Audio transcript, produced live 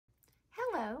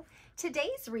Hello.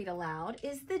 Today's read aloud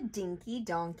is The Dinky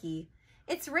Donkey.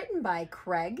 It's written by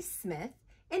Craig Smith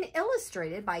and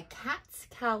illustrated by Katz,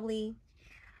 Cowley.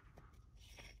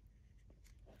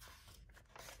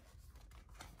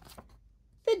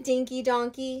 The Dinky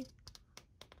Donkey.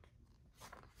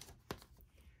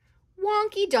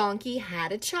 Wonky Donkey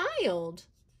had a child.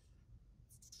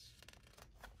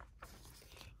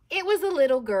 It was a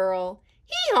little girl.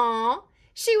 Hee-haw!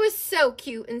 She was so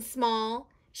cute and small.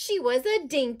 She was a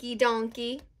dinky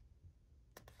donkey.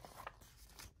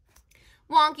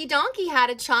 Wonky Donkey had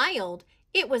a child.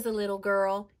 It was a little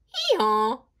girl.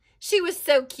 Hee-haw! She was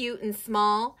so cute and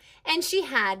small, and she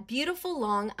had beautiful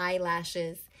long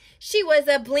eyelashes. She was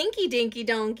a blinky dinky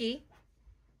donkey.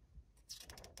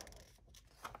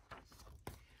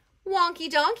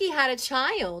 Wonky Donkey had a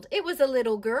child. It was a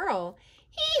little girl.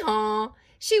 Hee-haw!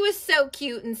 She was so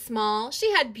cute and small.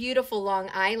 She had beautiful long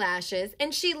eyelashes,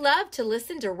 and she loved to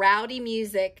listen to rowdy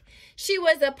music. She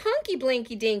was a punky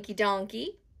blinky dinky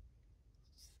donkey.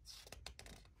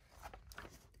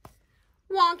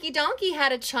 Wonky Donkey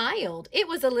had a child. It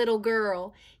was a little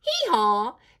girl.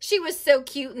 Hee-haw! She was so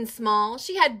cute and small.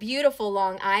 She had beautiful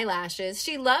long eyelashes.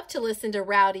 She loved to listen to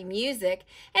rowdy music,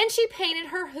 and she painted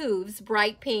her hooves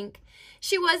bright pink.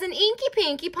 She was an inky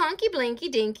pinky punky blinky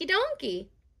dinky donkey.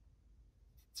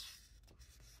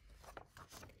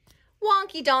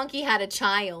 Wonky Donkey had a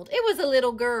child. It was a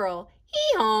little girl.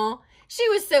 Hee-haw! She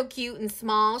was so cute and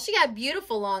small. She had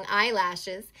beautiful long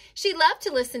eyelashes. She loved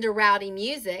to listen to rowdy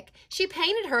music. She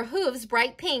painted her hooves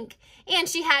bright pink. And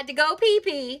she had to go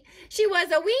pee-pee. She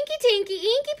was a winky-tinky,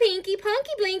 inky-pinky,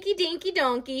 punky blinky dinky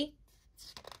donkey.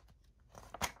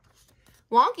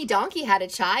 Wonky Donkey had a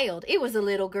child. It was a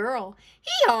little girl.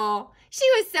 Hee-haw! She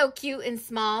was so cute and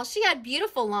small. She had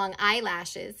beautiful long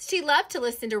eyelashes. She loved to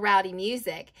listen to rowdy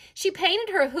music. She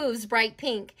painted her hooves bright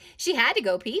pink. She had to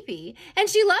go pee-pee. And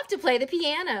she loved to play the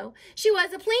piano. She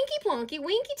was a plinky-plonky,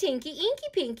 winky-tinky,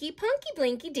 inky-pinky, punky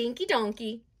blinky dinky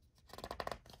donkey.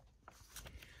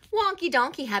 Wonky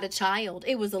Donkey had a child.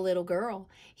 It was a little girl.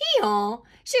 Hee-haw!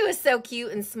 She was so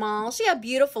cute and small. She had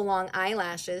beautiful long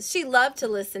eyelashes. She loved to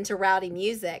listen to rowdy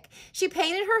music. She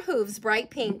painted her hooves bright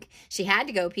pink. She had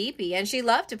to go pee-pee, and she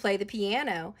loved to play the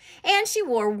piano. And she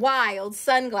wore wild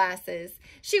sunglasses.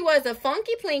 She was a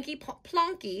funky plinky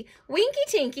plonky, winky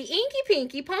tinky, inky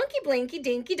pinky, punky blinky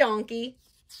dinky donkey.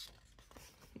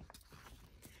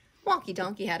 Wonky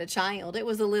Donkey had a child. It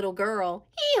was a little girl.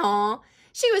 Hee-haw!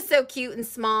 She was so cute and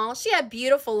small. She had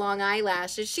beautiful long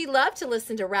eyelashes. She loved to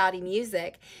listen to rowdy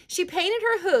music. She painted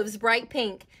her hooves bright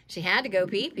pink. She had to go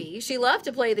pee-pee. She loved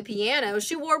to play the piano.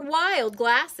 She wore wild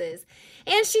glasses.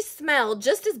 And she smelled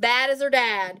just as bad as her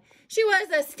dad. She was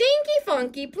a stinky,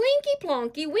 funky, plinky,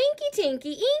 plonky, winky,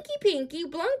 tinky, inky, pinky,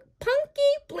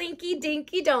 punky, blinky,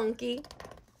 dinky, donkey.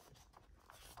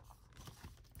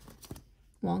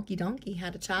 Wonky Donkey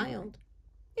had a child.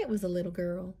 It was a little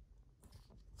girl.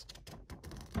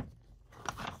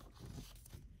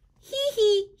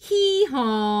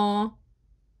 Hee-haw.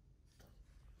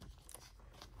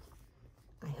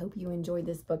 I hope you enjoyed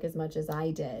this book as much as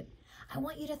I did. I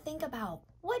want you to think about,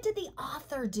 what did the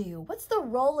author do? What's the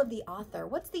role of the author?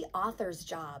 What's the author's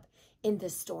job in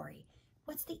this story?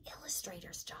 What's the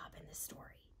illustrator's job in this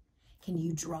story? Can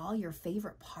you draw your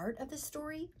favorite part of the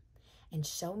story and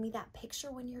show me that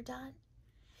picture when you're done?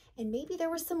 And maybe there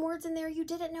were some words in there you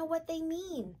didn't know what they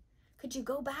mean. Could you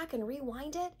go back and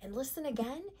rewind it and listen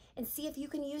again and see if you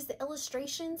can use the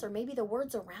illustrations or maybe the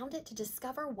words around it to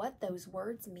discover what those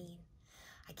words mean?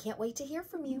 I can't wait to hear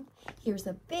from you. Here's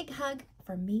a big hug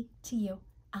from me to you.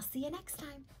 I'll see you next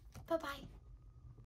time. Bye-bye.